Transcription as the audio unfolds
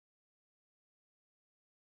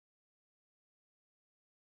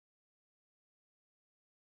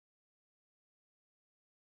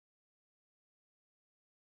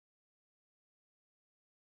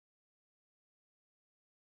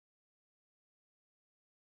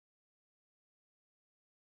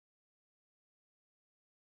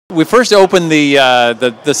We first opened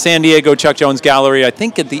the San Diego Chuck Jones Gallery, I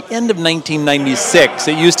think, at the end of 1996.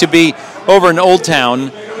 It used to be over in Old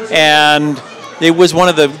Town, and it was one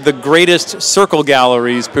of the greatest circle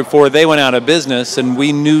galleries before they went out of business, and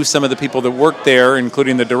we knew some of the people that worked there,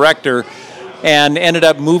 including the director, and ended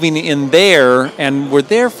up moving in there, and were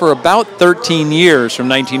there for about 13 years, from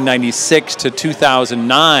 1996 to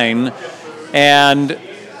 2009, and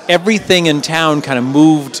everything in town kind of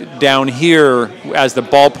moved down here as the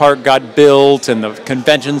ballpark got built and the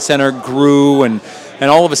convention center grew, and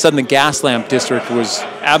all of a sudden the gas lamp district was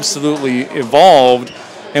absolutely evolved,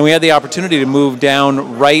 and we had the opportunity to move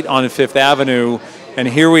down right on Fifth Avenue, and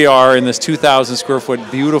here we are in this 2,000 square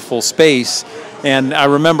foot beautiful space. And I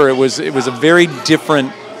remember it was a very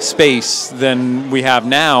different space than we have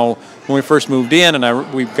now when we first moved in,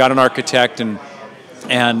 and we got an architect, and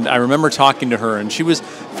I remember talking to her, and she was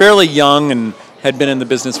fairly young and had been in the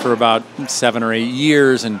business for about 7 or 8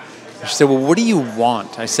 years, and she said, well, what do you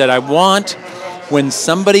want? I said, I want when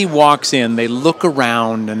somebody walks in, they look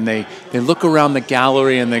around, and they look around the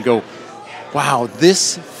gallery, and they go, wow,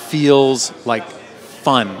 this feels like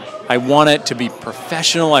fun. I want it to be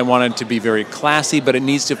professional, I want it to be very classy, but it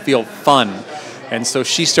needs to feel fun. And so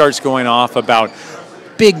she starts going off about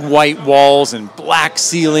big white walls and black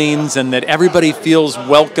ceilings, and that everybody feels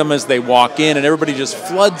welcome as they walk in, and everybody just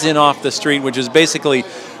floods in off the street, which is basically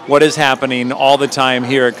what is happening all the time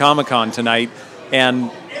here at Comic-Con tonight.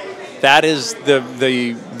 And that is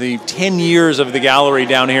the 10 years of the gallery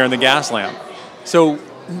down here in the gas lamp. So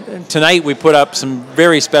tonight we put up some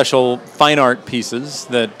very special fine art pieces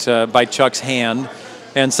that by Chuck's hand,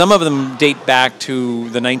 and some of them date back to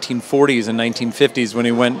the 1940s and 1950s when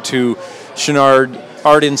he went to Chouinard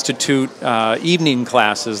Art Institute evening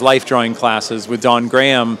classes, life drawing classes with Don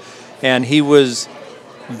Graham, and he was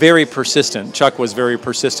very persistent. Chuck was very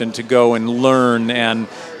persistent to go and learn, and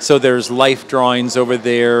so there's life drawings over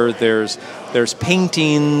there, there's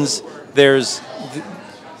paintings,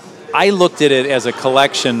 I looked at it as a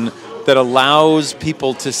collection that allows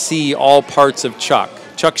people to see all parts of Chuck.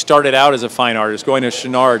 Chuck started out as a fine artist, going to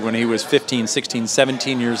Chouinard when he was 15, 16,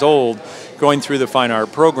 17 years old, going through the fine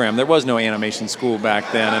art program. There was no animation school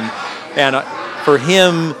back then, and for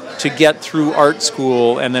him to get through art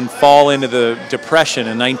school and then fall into the Depression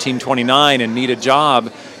in 1929 and need a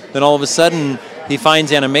job, then all of a sudden he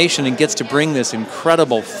finds animation and gets to bring this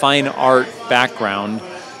incredible fine art background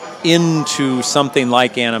into something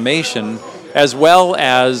like animation, as well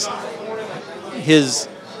as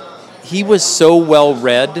he was so well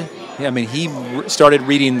read. I mean, he started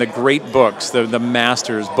reading the great books, the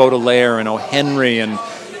masters, Baudelaire and O. Henry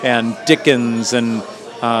and Dickens and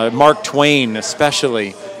Mark Twain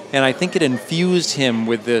especially. And I think it infused him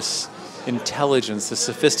with this intelligence, this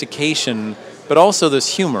sophistication, but also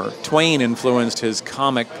this humor. Twain influenced his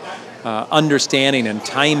comic understanding and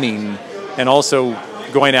timing, and also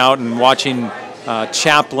going out and watching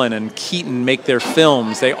Chaplin and Keaton make their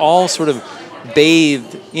films. They all sort of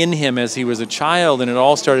bathed in him as he was a child, and it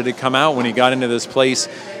all started to come out when he got into this place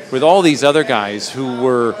with all these other guys who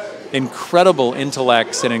were incredible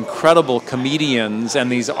intellects and incredible comedians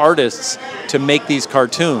and these artists to make these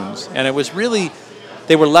cartoons. And it was really,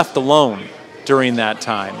 they were left alone during that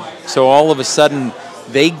time. So all of a sudden,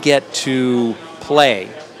 they get to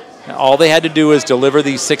play. All they had to do was deliver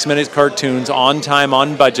these 6-minute cartoons on time,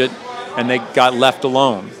 on budget, and they got left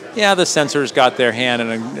alone. Yeah, the censors got their hand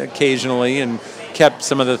and occasionally and kept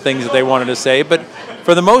some of the things that they wanted to say, but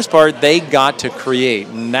for the most part, they got to create,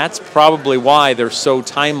 and that's probably why they're so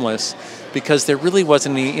timeless, because there really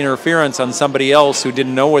wasn't any interference on somebody else who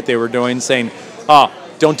didn't know what they were doing saying, oh,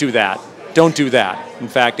 don't do that, don't do that. In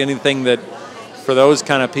fact, anything that, for those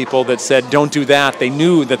kind of people that said, don't do that, they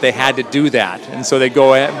knew that they had to do that, and so they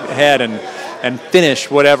go ahead and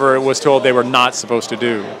finish whatever it was told they were not supposed to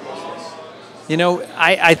do. You know,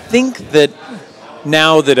 I think that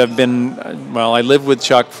now that I've been, well, I lived with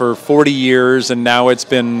Chuck for 40 years, and now it's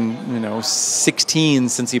been, 16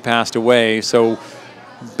 since he passed away. So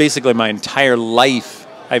basically my entire life,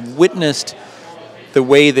 I've witnessed the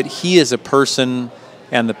way that he is a person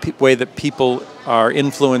and the way that people are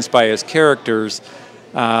influenced by his characters.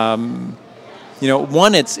 One,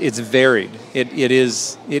 it's varied.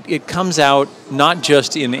 It comes out not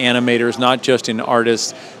just in animators, not just in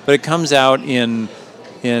artists, but it comes out in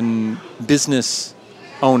business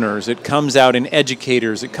owners, it comes out in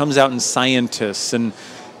educators, it comes out in scientists, and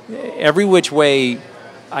every which way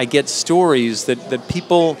I get stories that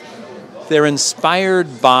people, they're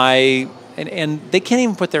inspired by, and they can't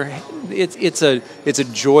even put their, it's a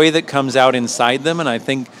joy that comes out inside them, and I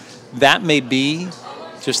think that may be,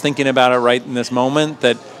 just thinking about it right in this moment,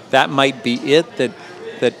 that might be it, that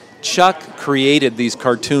Chuck created these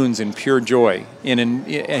cartoons in pure joy, and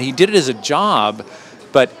he did it as a job,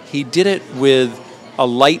 but he did it with a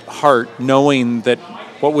light heart, knowing that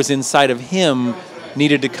what was inside of him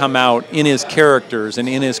needed to come out in his characters and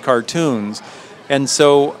in his cartoons. And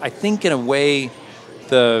so I think in a way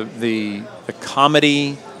the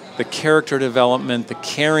comedy, the character development, the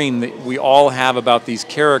caring that we all have about these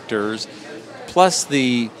characters, plus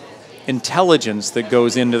the intelligence that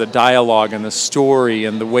goes into the dialogue and the story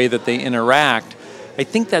and the way that they interact, I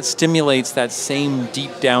think that stimulates that same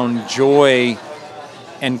deep down joy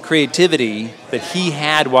and creativity that he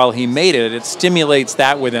had while he made it. It stimulates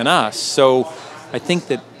that within us. So I think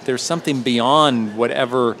that there's something beyond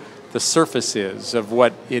whatever the surface is of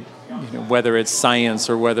what it, whether it's science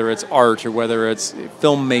or whether it's art or whether it's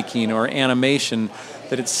filmmaking or animation,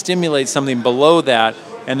 that it stimulates something below that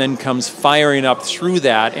and then comes firing up through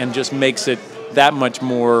that and just makes it that much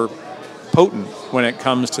more potent when it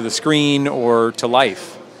comes to the screen or to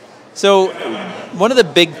life. So one of the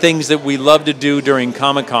big things that we love to do during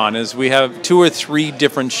Comic-Con is we have 2 or 3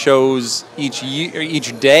 different shows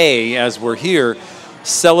each day as we're here,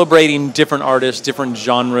 celebrating different artists, different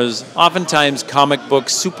genres, oftentimes comic book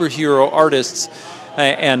superhero artists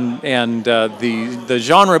and the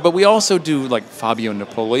genre, but we also do like Fabio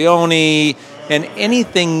Napoleoni and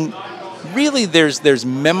anything. Really, there's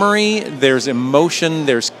memory, there's emotion,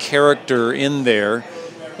 there's character in there,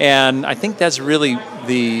 and I think that's really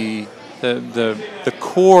the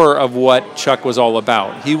core of what Chuck was all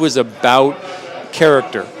about. He was about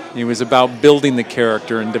character. He was about building the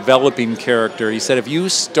character and developing character. He said if you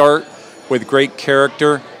start with great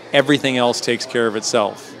character, everything else takes care of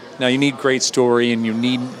itself. Now you need great story and you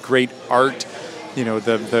need great art,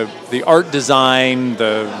 the art design,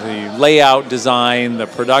 the layout design, the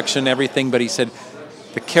production, everything, but he said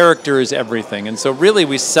the character is everything. And so really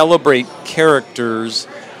we celebrate characters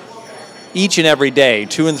each and every day,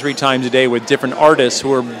 2 and 3 times a day, with different artists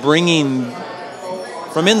who are bringing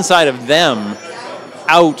from inside of them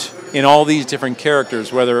out in all these different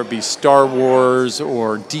characters, whether it be Star Wars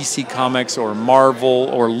or DC Comics or Marvel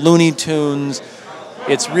or Looney Tunes.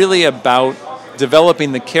 It's really about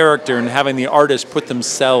developing the character and having the artist put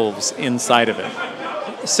themselves inside of it.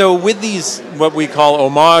 So with these, what we call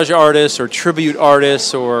homage artists or tribute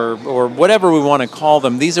artists or whatever we want to call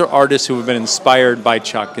them, these are artists who have been inspired by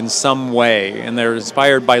Chuck in some way, and they're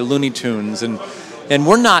inspired by Looney Tunes. And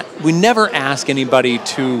we never ask anybody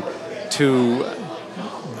to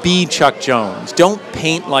be Chuck Jones. Don't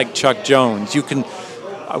paint like Chuck Jones.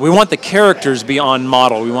 We want the characters beyond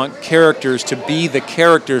model. We want characters to be the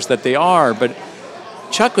characters that they are. But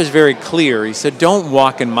Chuck was very clear. He said, don't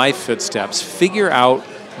walk in my footsteps. Figure out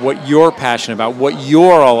what you're passionate about, what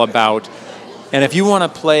you're all about. And if you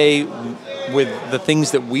want to play with the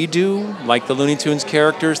things that we do, like the Looney Tunes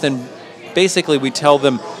characters, then basically we tell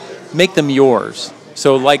them, make them yours.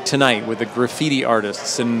 So like tonight with the graffiti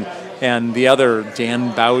artists and the other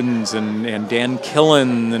Dan Bowdens and Dan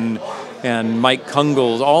Killen and Mike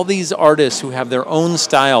Kungles, all these artists who have their own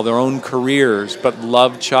style, their own careers, but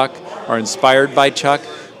love Chuck, are inspired by Chuck,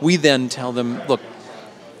 we then tell them, look,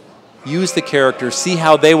 use the characters, see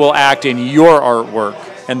how they will act in your artwork,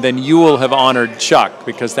 and then you will have honored Chuck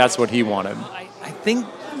because that's what he wanted. I think,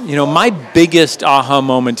 my biggest aha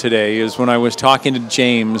moment today is when I was talking to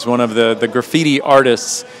James, one of the graffiti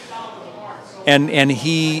artists, and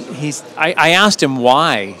I asked him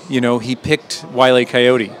why, he picked Wile E.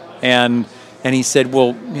 Coyote. And he said,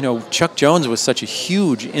 well, Chuck Jones was such a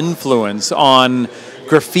huge influence on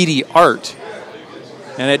graffiti art.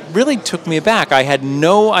 And it really took me aback. I had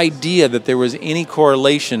no idea that there was any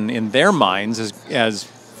correlation in their minds as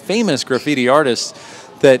famous graffiti artists,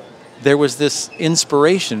 that there was this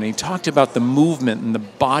inspiration. He talked about the movement and the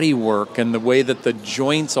body work and the way that the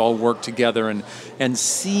joints all work together and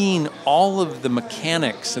seeing all of the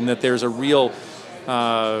mechanics and that there's a real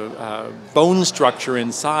bone structure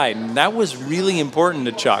inside. And that was really important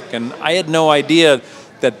to Chuck. And I had no idea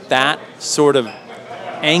that sort of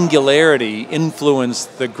angularity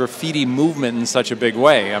influenced the graffiti movement in such a big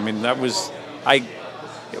way. I mean, I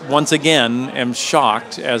once again am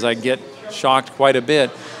shocked, as I get shocked quite a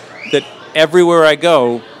bit, that everywhere I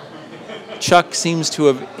go, Chuck seems to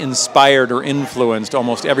have inspired or influenced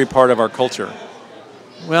almost every part of our culture.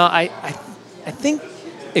 Well, I think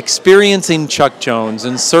experiencing Chuck Jones,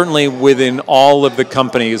 and certainly within all of the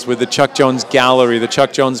companies, with the Chuck Jones Gallery, the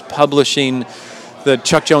Chuck Jones Publishing, the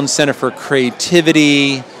Chuck Jones Center for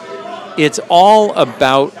Creativity, it's all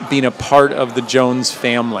about being a part of the Jones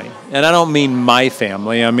family. And I don't mean my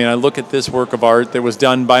family. I mean, I look at this work of art that was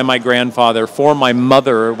done by my grandfather for my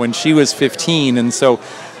mother when she was 15, and so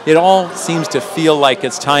it all seems to feel like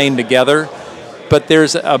it's tying together, but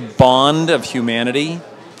there's a bond of humanity,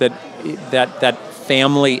 that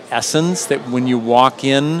family essence, that when you walk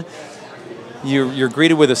in, you're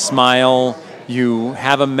greeted with a smile, you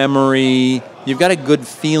have a memory, you've got a good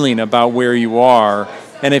feeling about where you are.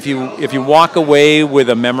 And if you walk away with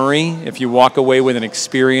a memory, if you walk away with an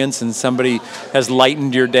experience and somebody has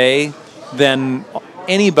lightened your day, then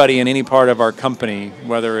anybody in any part of our company,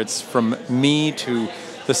 whether it's from me to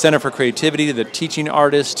the Center for Creativity, to the teaching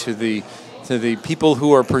artists, to the people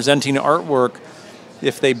who are presenting artwork,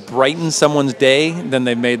 if they brighten someone's day, then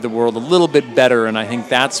they've made the world a little bit better. And I think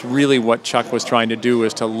that's really what Chuck was trying to do,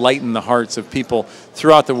 is to lighten the hearts of people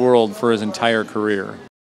throughout the world for his entire career.